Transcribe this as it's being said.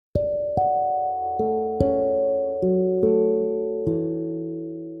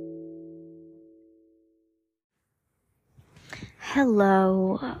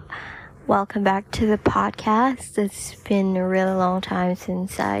Hello, welcome back to the podcast. It's been a really long time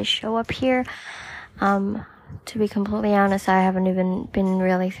since I show up here. To be completely honest, I haven't even been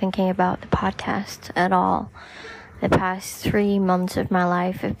really thinking about the podcast at all. The past 3 months of my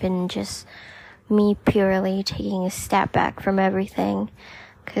life have been just me purely taking a step back from everything,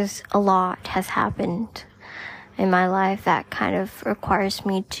 because a lot has happened in my life that kind of requires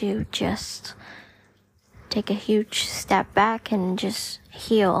me to just take a huge step back and just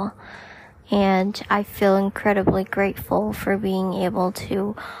heal. And I feel incredibly grateful for being able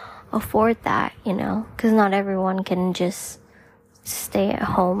to afford that, because not everyone can just stay at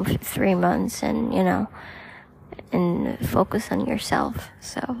home for 3 months and, and focus on yourself.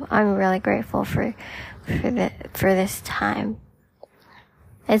 So I'm really grateful for this time.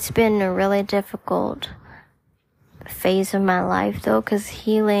 It's been a really difficult phase of my life though, because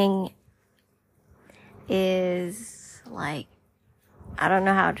healing is like, I don't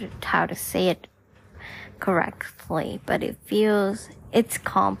know how to say it correctly, but it's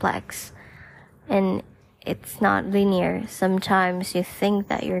complex and it's not linear. Sometimes you think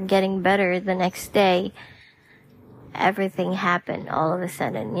that you're getting better, the next day everything happened all of a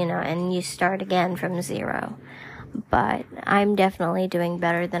sudden, and you start again from zero. But I'm definitely doing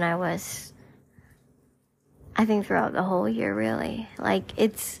better than I was, I think, throughout the whole year, really. Like,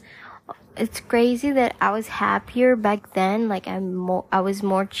 it's crazy that I was happier back then. Like, I was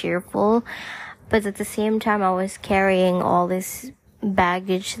more cheerful, but at the same time I was carrying all this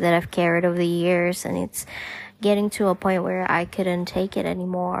baggage that I've carried over the years, and it's getting to a point where I couldn't take it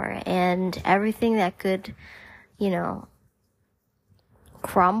anymore, and everything that could,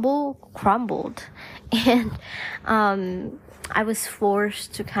 crumbled. And I was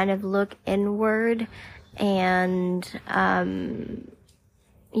forced to kind of look inward and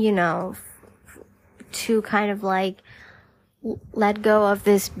to kind of like let go of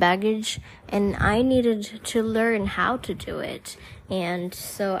this baggage, and I needed to learn how to do it. And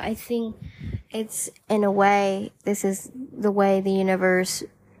so I think it's, in a way, this is the way the universe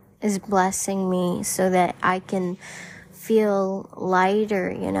is blessing me so that I can feel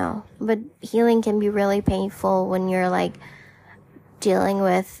lighter, but healing can be really painful when you're like dealing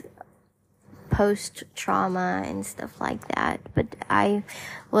with post-trauma and stuff like that. But I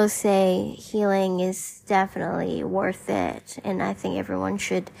will say healing is definitely worth it, and I think everyone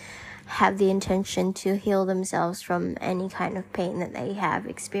should have the intention to heal themselves from any kind of pain that they have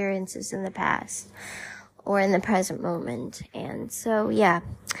experiences in the past or in the present moment. And so, yeah.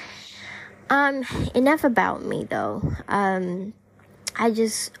 Enough about me though. I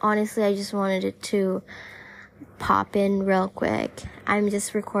just wanted it to pop in real quick. I'm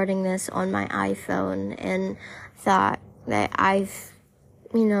just recording this on my iPhone and thought that I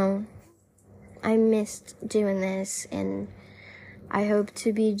missed doing this, and I hope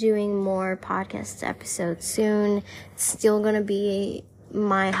to be doing more podcast episodes soon. It's still gonna be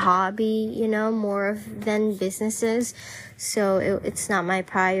my hobby, more than businesses. So it's not my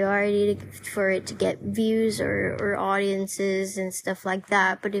priority for it to get views or audiences and stuff like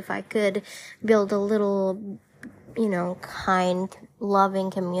that. But if I could build a little, kind,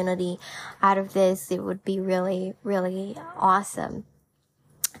 loving community out of this, it would be really, really awesome.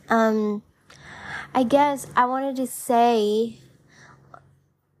 I guess I wanted to say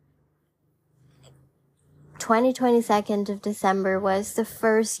 22nd of December was the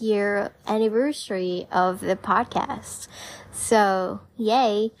first year anniversary of the podcast. So,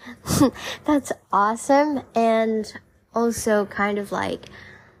 yay. That's awesome. And also kind of like,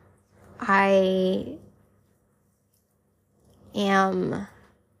 I am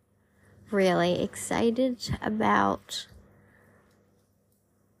really excited about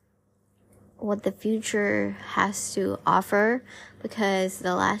what the future has to offer, because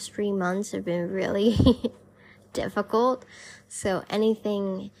the last 3 months have been really difficult. So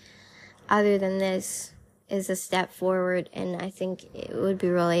anything other than this is a step forward, and I think it would be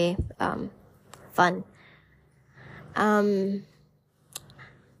really fun.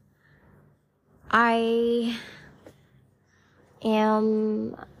 I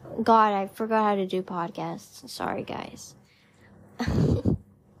forgot how to do podcasts. Sorry, guys.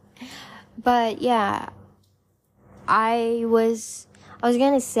 But yeah, I was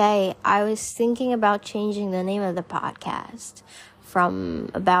gonna say, I was thinking about changing the name of the podcast from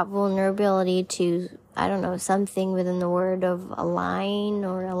about vulnerability to, I don't know, something within the word of align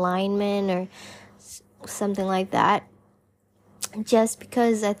or alignment or something like that. Just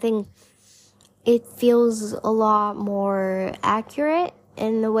because I think it feels a lot more accurate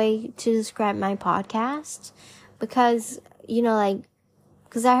in the way to describe my podcast. Because,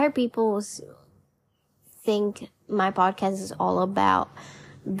 because I heard people think my podcast is all about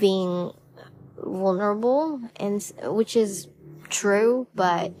being vulnerable, and which is true,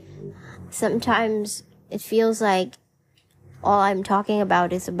 but sometimes it feels like all I'm talking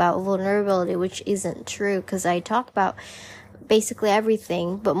about is about vulnerability, which isn't true, because I talk about basically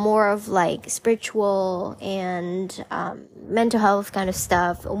everything, but more of like spiritual and mental health kind of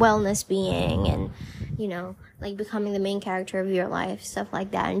stuff, wellness, being, and like becoming the main character of your life, stuff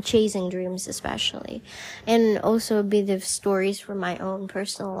like that, and chasing dreams especially, and also a bit of stories from my own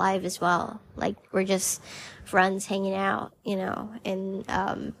personal life as well. Like, we're just friends hanging out,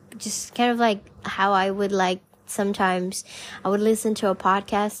 and just kind of like how I would like. Sometimes I would listen to a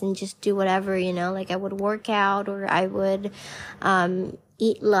podcast and just do whatever, like I would work out, or I would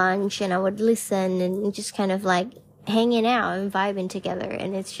eat lunch, and I would listen and just kind of like hanging out and vibing together,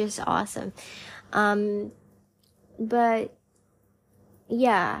 and it's just awesome. But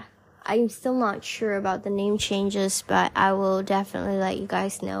yeah, I'm still not sure about the name changes, but I will definitely let you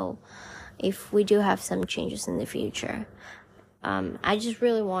guys know if we do have some changes in the future. I just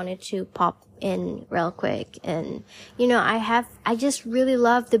really wanted to pop in real quick, and I just really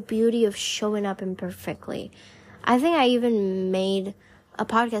love the beauty of showing up imperfectly. I think I even made a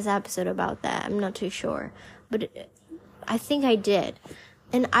podcast episode about that. I'm not too sure, but I think I did.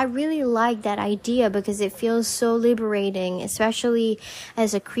 And I really like that idea because it feels so liberating, especially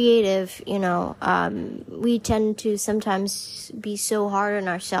as a creative. We tend to sometimes be so hard on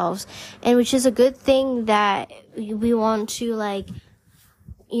ourselves, and which is a good thing, that we want to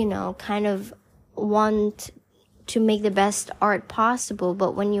kind of want to make the best art possible.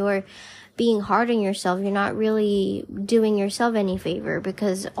 But when you're being hard on yourself, you're not really doing yourself any favor,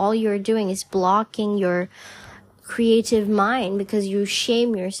 because all you're doing is blocking your creative mind, because you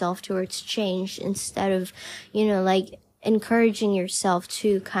shame yourself towards change, instead of encouraging yourself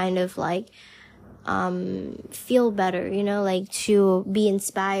to kind of feel better, to be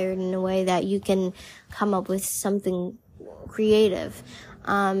inspired in a way that you can come up with something creative.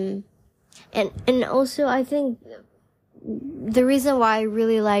 And also, I think the reason why I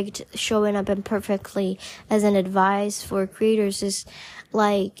really liked showing up imperfectly as an advice for creators is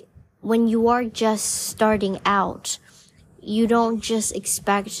when you are just starting out, you don't just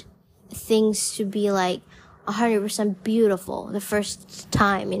expect things to be 100% beautiful the first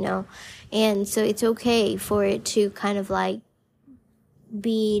time, and so it's okay for it to kind of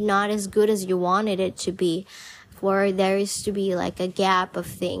be not as good as you wanted it to be, for there is to be a gap of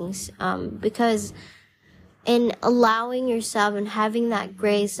things, because in allowing yourself and having that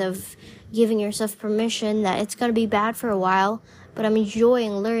grace of giving yourself permission that it's going to be bad for a while, but I'm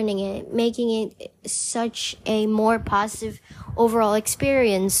enjoying learning it, making it such a more positive overall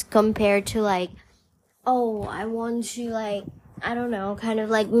experience compared to I want to I don't know, kind of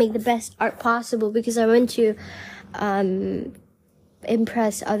make the best art possible because I want to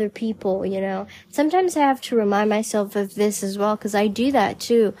impress other people, Sometimes I have to remind myself of this as well, because I do that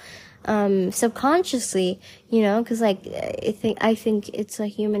too, subconsciously, because I think it's a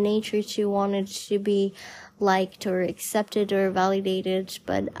human nature to want it to be liked or accepted or validated,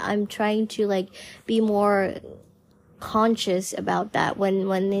 but I'm trying to be more conscious about that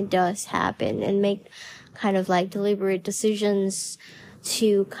when it does happen, and make kind of deliberate decisions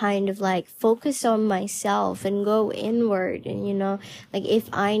to kind of focus on myself and go inward, and if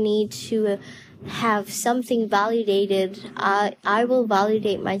I need to have something validated, I will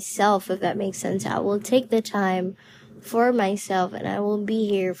validate myself, if that makes sense. I will take the time for myself, and I will be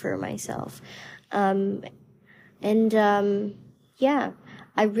here for myself. Yeah,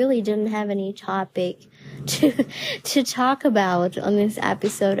 I really didn't have any topic to talk about on this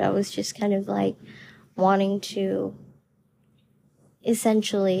episode. I was just kind of wanting to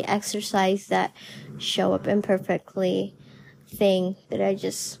essentially exercise that show up imperfectly thing that I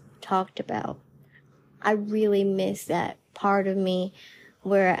just talked about. I really miss that part of me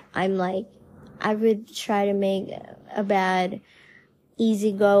where I'm I would try to make a bad,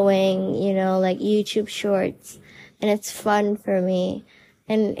 easygoing, YouTube shorts, and it's fun for me,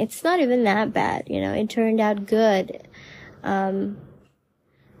 and it's not even that bad, it turned out good,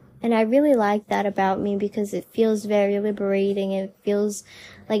 and I really like that about me, because it feels very liberating, and it feels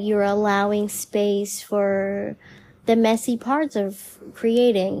like you're allowing space for the messy parts of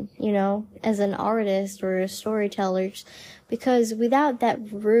creating, as an artist or a storyteller, because without that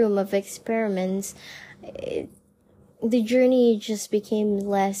room of experiments, the journey just became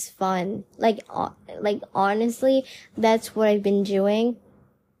less fun. Honestly, that's what I've been doing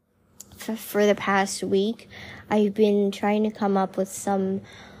for the past week. I've been trying to come up with some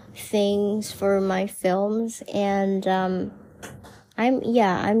things for my films, and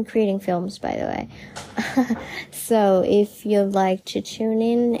I'm creating films, by the way. So if you'd like to tune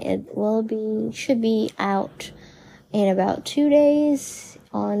in, should be out in about 2 days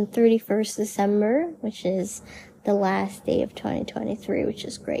on 31st December, which is the last day of 2023, which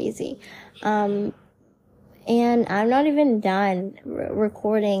is crazy. And I'm not even done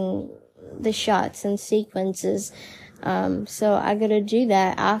recording the shots and sequences. So I gotta do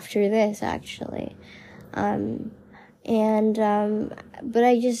that after this, actually. But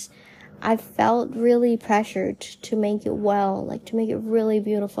I felt really pressured to make it well, like to make it really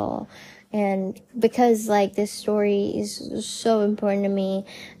beautiful. And because like this story is so important to me,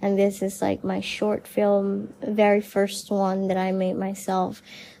 and this is like my short film, very first one that I made myself.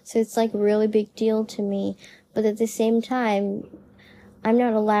 So it's like a really big deal to me. But at the same time, I'm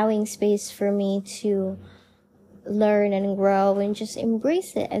not allowing space for me to learn and grow and just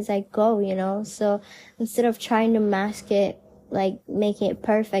embrace it as I go, you know? So instead of trying to mask it, like making it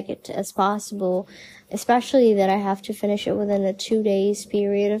perfect as possible, especially that I have to finish it within a 2 days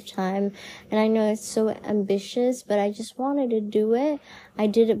period of time. And I know it's so ambitious, but I just wanted to do it. I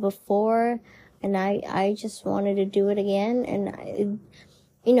did it before, and I just wanted to do it again.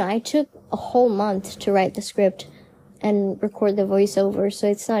 And I took a whole month to write the script and record the voiceover, so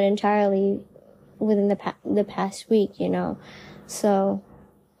it's not entirely within the past week, you know. So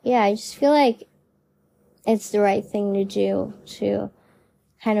yeah, I just feel like it's the right thing to do, to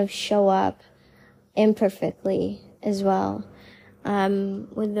kind of show up imperfectly as well,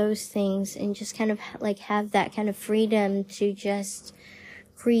 with those things, and just kind of like have that kind of freedom to just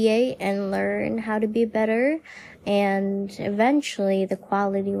create and learn how to be better. And eventually the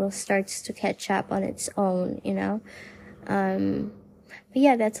quality will start to catch up on its own, you know. But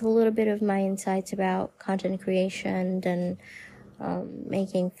yeah, that's a little bit of my insights about content creation and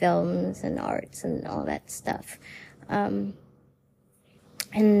making films and arts and all that stuff. And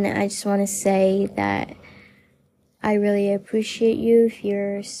I just want to say that I really appreciate you if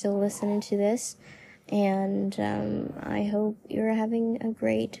you're still listening to this. And I hope you're having a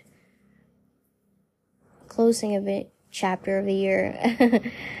great closing of it, chapter of the year.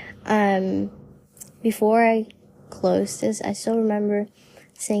 Before I close this, I still remember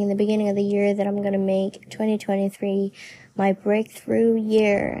saying in the beginning of the year that I'm going to make 2023 my breakthrough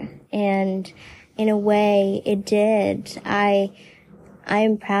year. And in a way, it did. I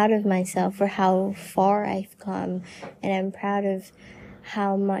am proud of myself for how far I've come, and I'm proud of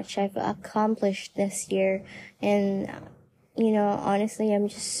how much I've accomplished this year. And, you know, honestly, I'm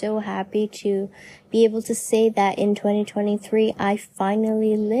just so happy to be able to say that in 2023, I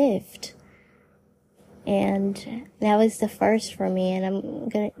finally lived. And that was the first for me, and I'm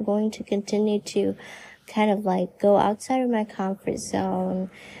going to continue to kind of like go outside of my comfort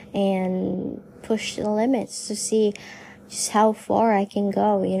zone and push the limits to see just how far I can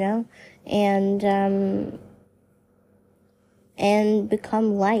go, you know, and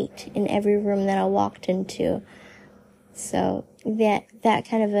become light in every room that I walked into. So that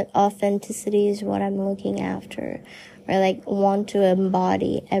kind of authenticity is what I'm looking after, or like want to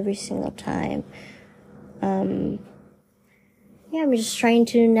embody every single time. Yeah, I'm just trying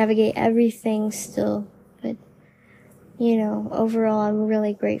to navigate everything still, but, you know, overall, I'm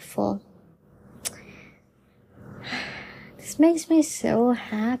really grateful. This makes me so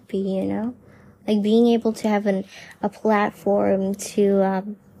happy, you know, like being able to have a platform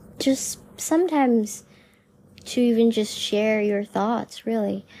to, just sometimes to even just share your thoughts,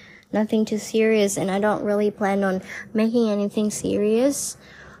 really. Nothing too serious, and I don't really plan on making anything serious,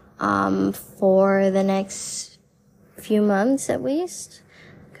 for the next few months at least,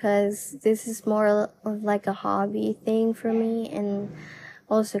 because this is more of like a hobby thing for me, and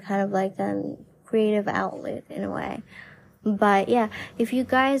also kind of like a creative outlet in a way. But yeah, if you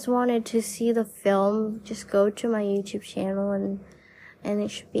guys wanted to see the film, just go to my YouTube channel, and it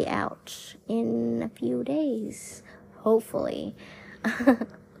should be out in a few days, hopefully.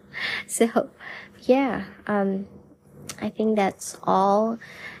 So yeah, I think that's all,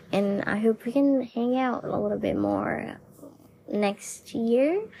 and I hope we can hang out a little bit more next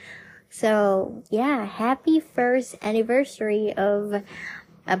year. So yeah, happy first anniversary of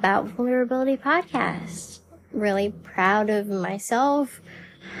About Vulnerability podcast. Really proud of myself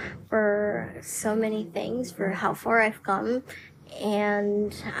for so many things, for how far I've come,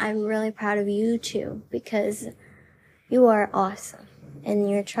 and I'm really proud of you too, because you are awesome and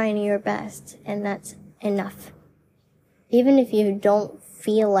you're trying your best, and that's enough. Even if you don't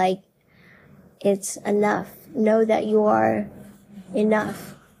feel like it's enough, know that you are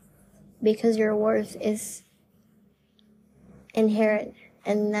enough, because your worth is inherent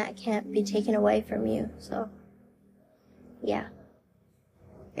and that can't be taken away from you. So yeah,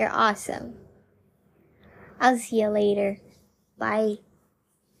 You're awesome. I'll see you later. Bye.